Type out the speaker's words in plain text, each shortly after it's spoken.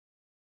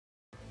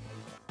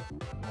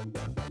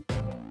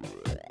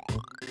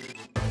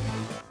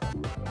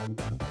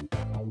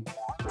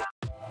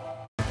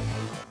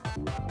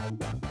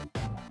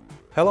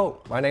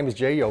Hello, my name is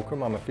Jay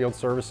Yoakum. I'm a field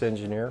service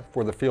engineer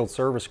for the Field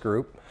Service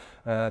Group.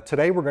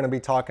 Today we're going to be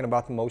talking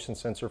about the Motion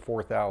Sensor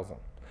 4000.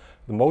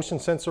 The Motion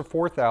Sensor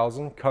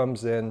 4000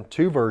 comes in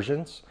two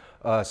versions,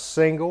 a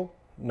single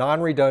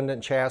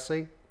non-redundant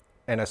chassis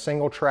and a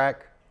single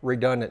track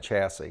redundant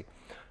chassis.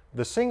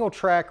 The single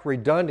track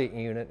redundant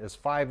unit is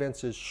 5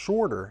 inches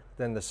shorter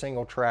than the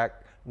single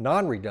track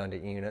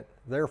non-redundant unit.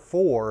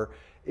 Therefore,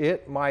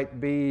 it might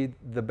be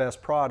the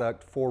best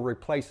product for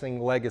replacing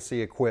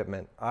legacy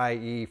equipment,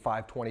 i.e.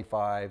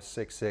 525,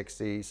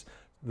 660s.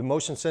 The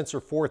Motion Sensor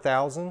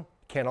 4000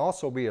 can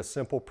also be a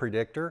simple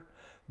predictor,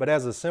 but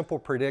as a simple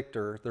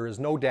predictor, there is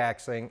no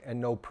DAXing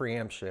and no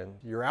preemption.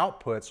 Your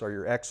outputs are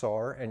your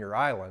XR and your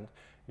island.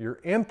 Your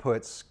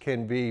inputs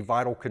can be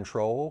vital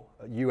control,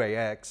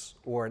 UAX,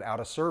 or an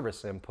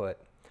out-of-service input.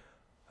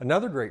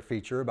 Another great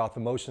feature about the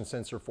Motion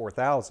Sensor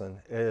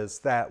 4000 is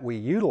that we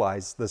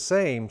utilize the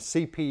same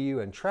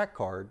CPU and track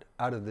card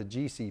out of the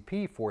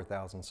GCP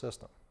 4000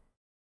 system.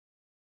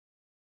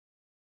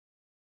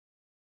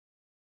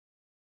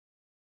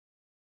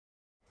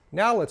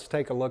 Now let's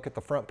take a look at the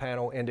front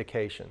panel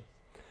indication.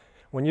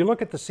 When you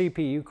look at the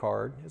CPU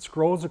card, it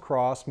scrolls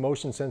across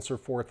Motion Sensor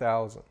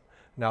 4000.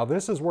 Now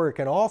this is where it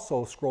can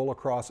also scroll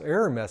across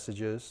error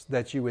messages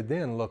that you would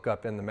then look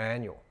up in the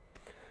manual.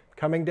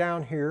 Coming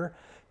down here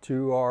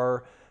to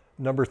our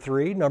number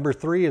 3. Number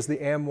 3 is the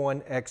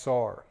M1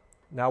 XR.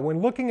 Now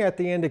when looking at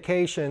the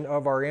indication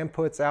of our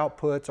inputs,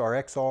 outputs,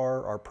 our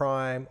XR, our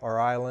prime, our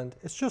island,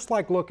 it's just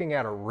like looking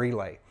at a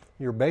relay.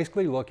 You're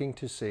basically looking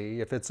to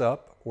see if it's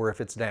up or if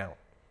it's down.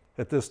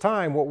 At this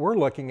time, what we're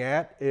looking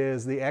at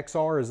is the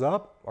XR is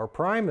up, our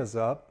prime is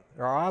up,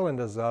 our island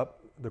is up,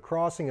 the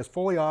crossing is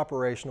fully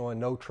operational and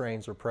no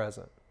trains are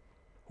present.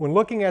 When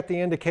looking at the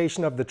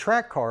indication of the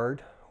track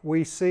card,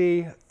 we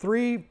see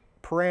 3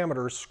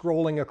 parameters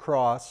scrolling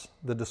across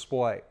the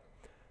display.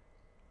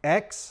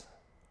 X,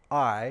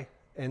 I,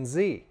 and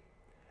Z.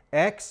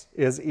 X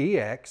is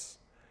EX,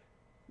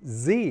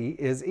 Z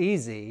is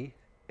EZ,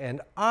 and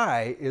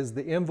I is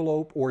the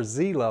envelope or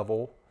Z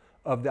level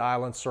of the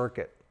island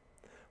circuit.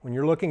 When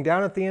you're looking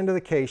down at the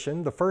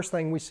indication, the first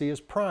thing we see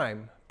is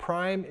prime.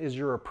 Prime is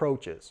your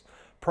approaches.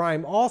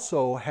 Prime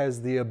also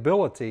has the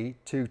ability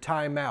to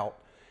time out.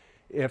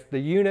 If the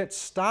unit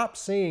stops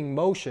seeing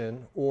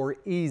motion or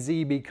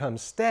EZ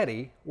becomes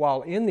steady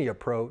while in the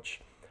approach,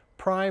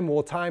 prime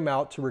will time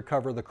out to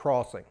recover the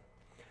crossing.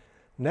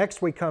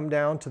 Next we come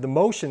down to the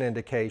motion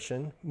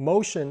indication.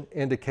 Motion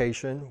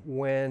indication,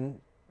 when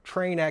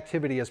train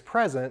activity is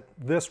present,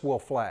 this will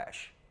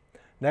flash.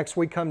 Next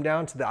we come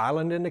down to the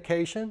island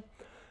indication.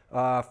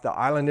 If the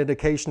island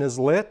indication is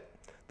lit,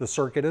 the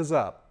circuit is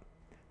up.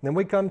 Then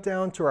we come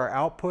down to our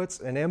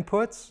outputs and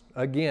inputs.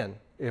 Again,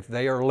 if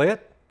they are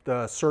lit,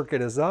 the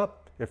circuit is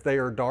up. If they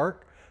are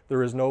dark,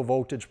 there is no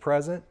voltage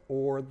present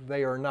or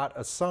they are not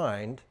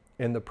assigned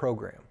in the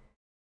program.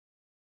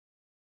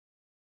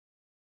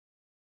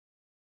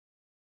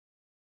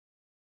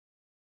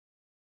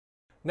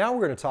 Now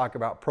we're going to talk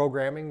about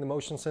programming the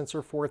Motion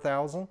Sensor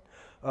 4000.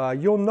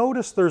 You'll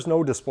notice there's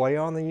no display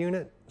on the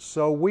unit,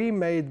 so we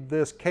made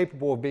this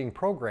capable of being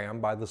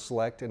programmed by the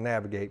select and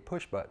navigate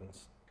push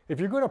buttons. If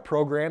you're going to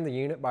program the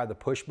unit by the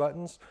push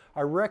buttons,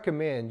 I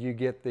recommend you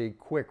get the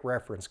quick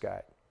reference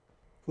guide.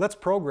 Let's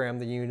program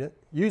the unit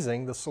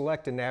using the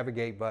select and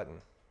navigate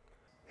button.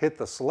 Hit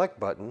the select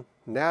button.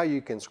 Now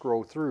you can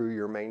scroll through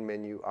your main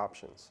menu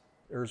options.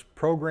 There's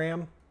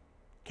program,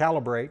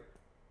 calibrate,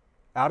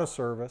 out of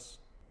service.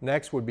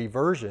 Next would be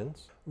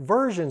versions.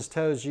 Versions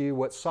tells you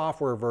what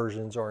software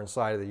versions are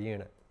inside of the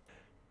unit.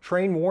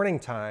 Train warning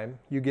time,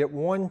 you get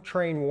 1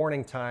 train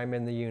warning time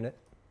in the unit,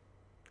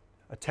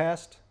 a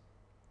test,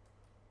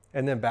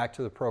 and then back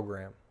to the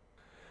program.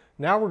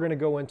 Now we're going to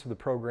go into the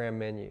program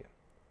menu.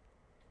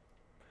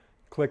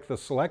 Click the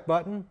select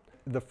button.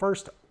 The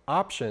first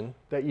option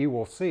that you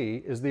will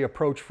see is the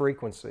approach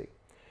frequency.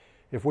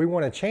 If we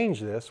want to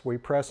change this, we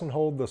press and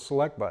hold the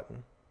select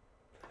button.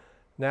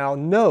 Now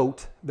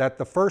note that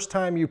the first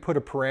time you put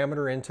a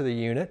parameter into the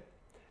unit,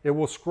 it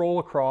will scroll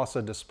across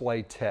a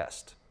display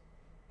test.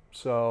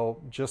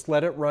 So just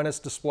let it run its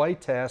display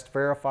test,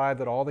 verify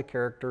that all the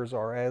characters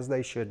are as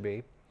they should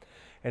be.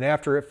 And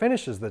after it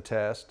finishes the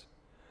test,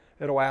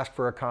 it'll ask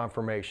for a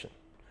confirmation.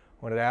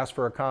 When it asks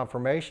for a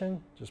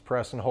confirmation, just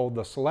press and hold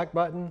the select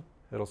button.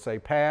 It'll say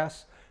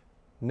pass.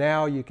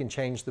 Now you can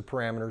change the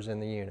parameters in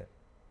the unit.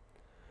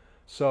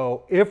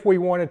 So if we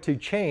wanted to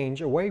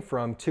change away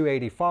from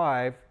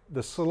 285,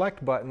 the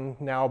select button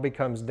now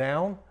becomes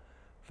down,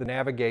 the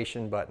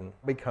navigation button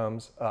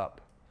becomes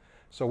up.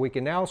 So we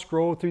can now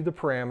scroll through the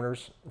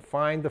parameters,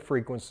 find the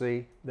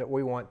frequency that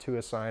we want to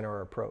assign our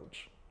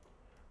approach.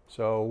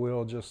 So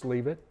we'll just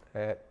leave it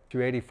at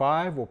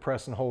 285. We'll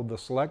press and hold the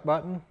select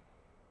button.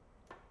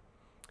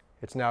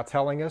 It's now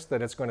telling us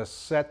that it's going to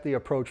set the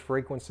approach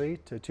frequency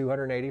to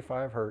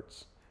 285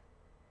 Hertz.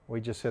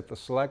 We just hit the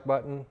select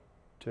button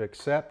to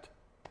accept.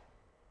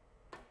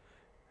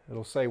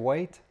 It'll say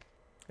wait,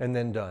 and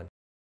then done.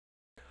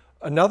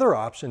 Another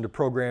option to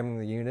programming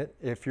the unit,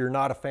 if you're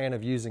not a fan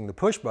of using the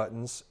push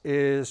buttons,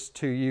 is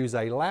to use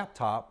a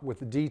laptop with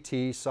the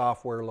DT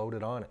software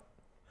loaded on it.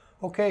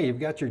 Okay, you've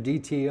got your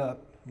DT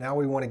up. Now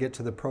we want to get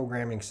to the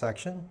programming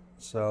section.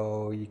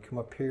 So you come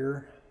up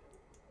here,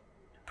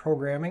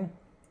 programming,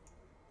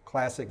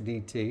 classic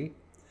DT,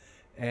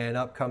 and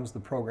up comes the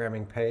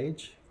programming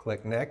page.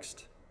 Click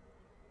next,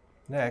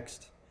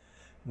 next.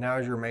 Now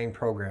is your main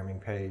programming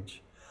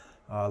page.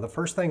 The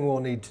first thing we'll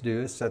need to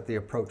do is set the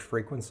approach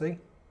frequency.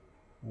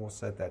 We'll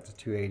set that to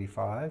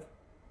 285,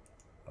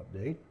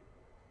 update.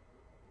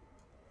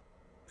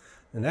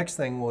 The next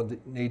thing we'll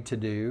need to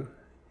do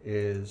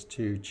is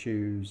to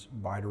choose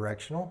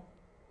bidirectional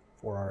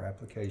for our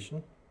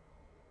application.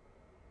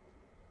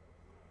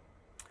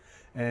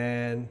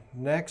 And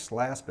next,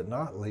 last but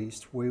not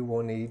least, we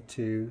will need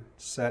to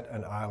set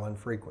an island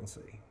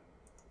frequency.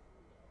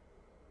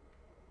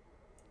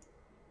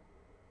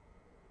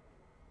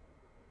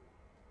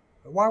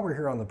 While we're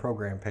here on the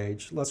program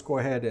page, let's go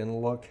ahead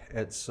and look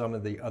at some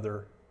of the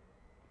other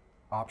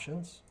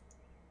options.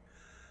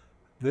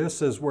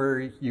 This is where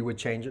you would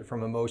change it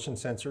from a motion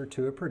sensor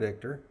to a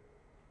predictor.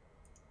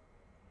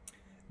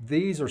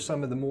 These are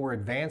some of the more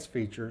advanced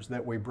features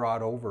that we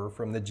brought over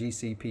from the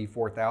GCP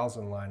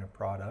 4000 line of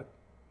product.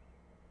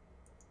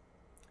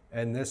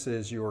 And this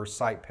is your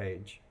site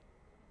page.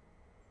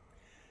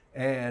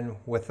 And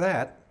with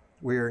that,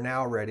 we are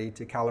now ready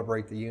to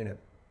calibrate the unit.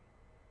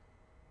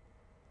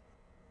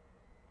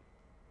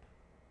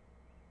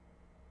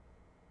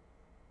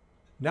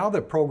 Now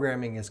that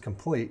programming is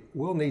complete,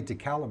 we'll need to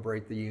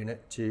calibrate the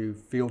unit to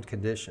field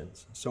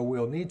conditions. So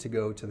we'll need to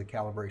go to the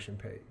calibration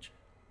page.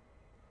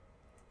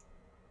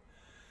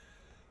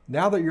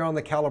 Now that you're on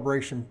the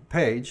calibration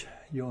page,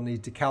 you'll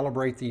need to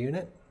calibrate the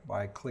unit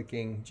by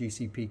clicking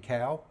GCP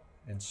Cal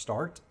and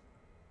Start.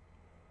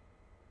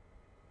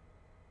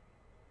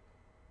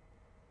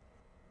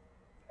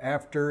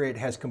 After it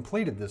has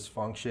completed this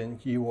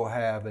function, you will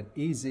have an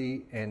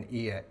EZ and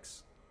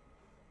EX.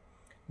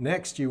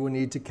 Next, you will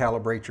need to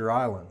calibrate your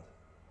island.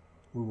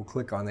 We will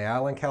click on the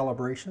island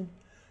calibration.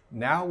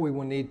 Now we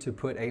will need to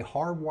put a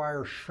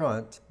hardwire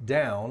shunt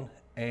down,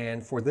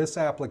 and for this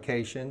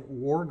application,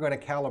 we're going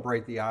to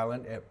calibrate the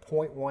island at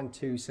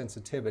 0.12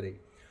 sensitivity.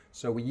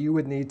 So you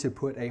would need to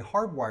put a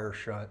hardwire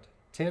shunt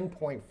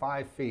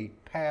 10.5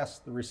 feet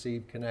past the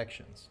received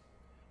connections.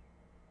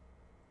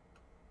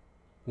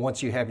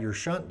 Once you have your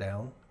shunt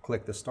down,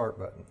 click the Start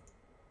button.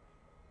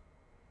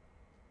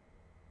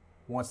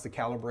 Once the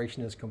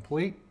calibration is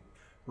complete,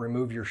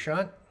 remove your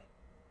shunt.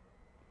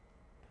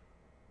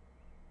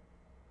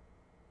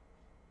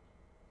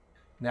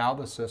 Now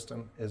the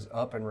system is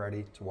up and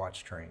ready to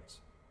watch trains.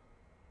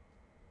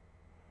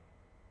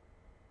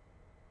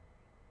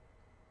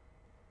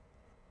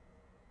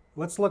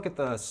 Let's look at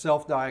the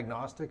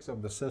self-diagnostics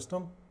of the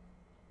system.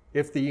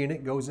 If the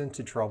unit goes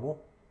into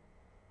trouble,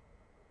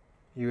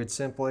 you would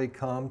simply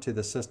come to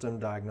the System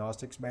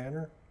Diagnostics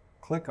banner,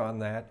 click on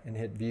that, and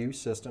hit View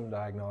System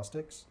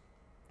Diagnostics.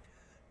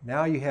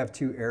 Now you have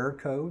two error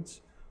codes.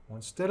 Well,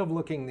 instead of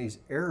looking these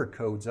error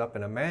codes up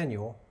in a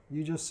manual,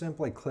 you just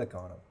simply click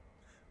on them.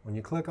 When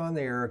you click on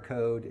the error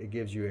code, it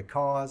gives you a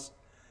cause,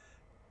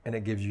 and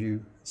it gives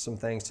you some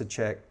things to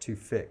check to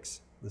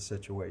fix the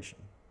situation.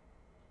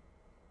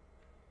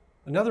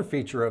 Another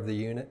feature of the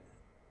unit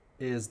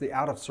is the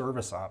out of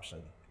service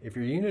option. If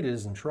your unit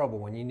is in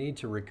trouble and you need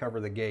to recover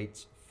the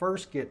gates,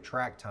 first get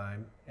track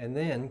time and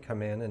then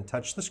come in and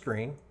touch the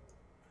screen,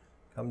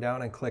 come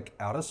down and click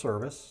out of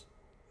service,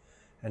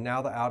 and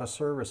now the out of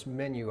service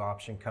menu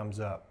option comes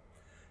up.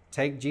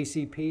 Take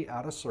GCP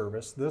out of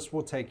service. This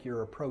will take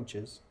your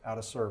approaches out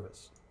of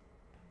service.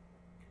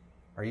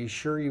 Are you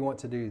sure you want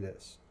to do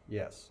this?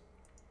 Yes.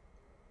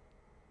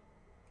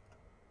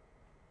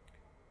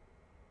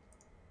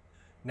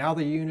 Now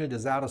the unit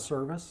is out of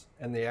service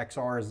and the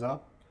XR is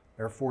up,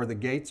 therefore the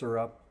gates are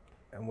up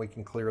and we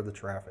can clear the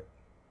traffic.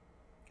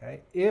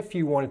 Okay. If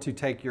you wanted to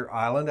take your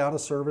island out of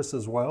service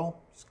as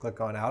well, just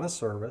click on out of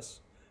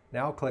service.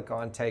 Now click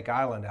on Take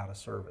Island Out of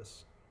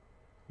Service.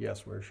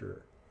 Yes, we're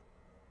sure.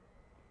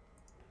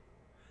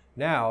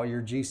 Now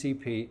your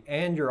GCP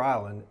and your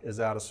island is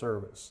out of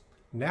service.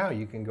 Now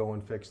you can go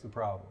and fix the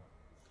problem.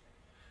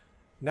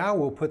 Now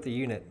we'll put the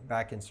unit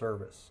back in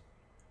service.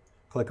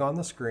 Click on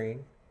the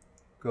screen,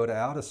 go to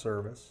Out of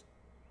Service,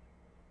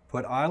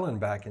 put island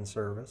back in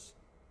service,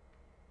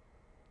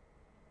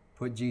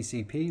 put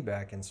GCP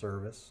back in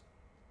service,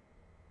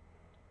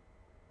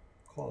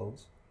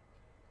 close.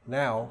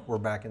 Now we're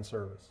back in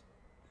service.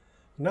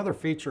 Another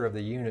feature of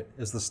the unit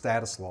is the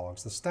status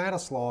logs. The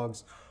status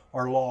logs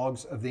are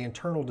logs of the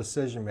internal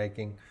decision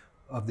making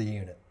of the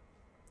unit.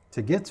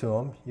 To get to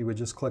them, you would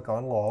just click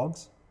on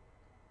Logs,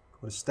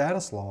 go to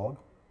Status Log,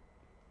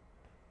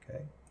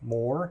 okay,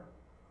 More,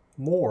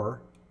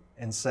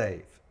 and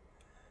Save.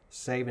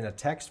 Save in a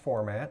text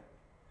format,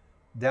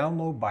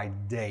 download by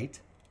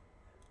date.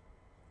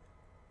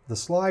 The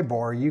slide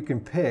bar, you can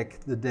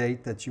pick the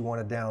date that you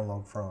want to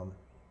download from.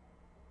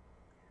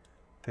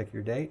 Pick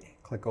your date,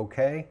 click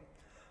OK.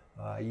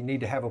 You need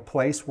to have a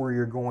place where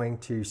you're going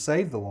to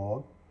save the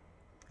log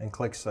and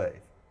click Save.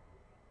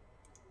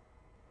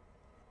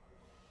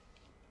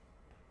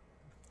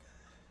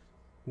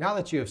 Now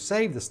that you have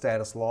saved the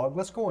status log,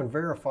 let's go and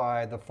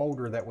verify the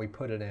folder that we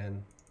put it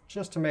in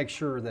just to make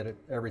sure that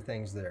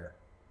everything's there.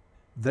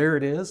 There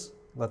it is.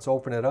 Let's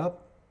open it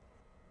up,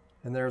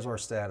 and there's our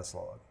status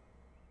log.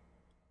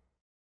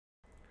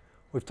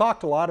 We've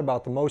talked a lot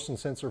about the Motion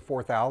Sensor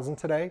 4000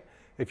 today.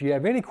 If you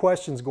have any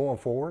questions going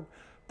forward,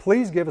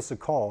 please give us a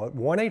call at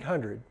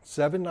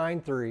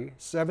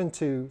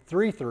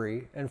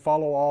 1-800-793-7233 and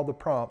follow all the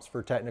prompts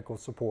for technical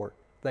support.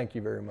 Thank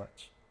you very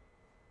much.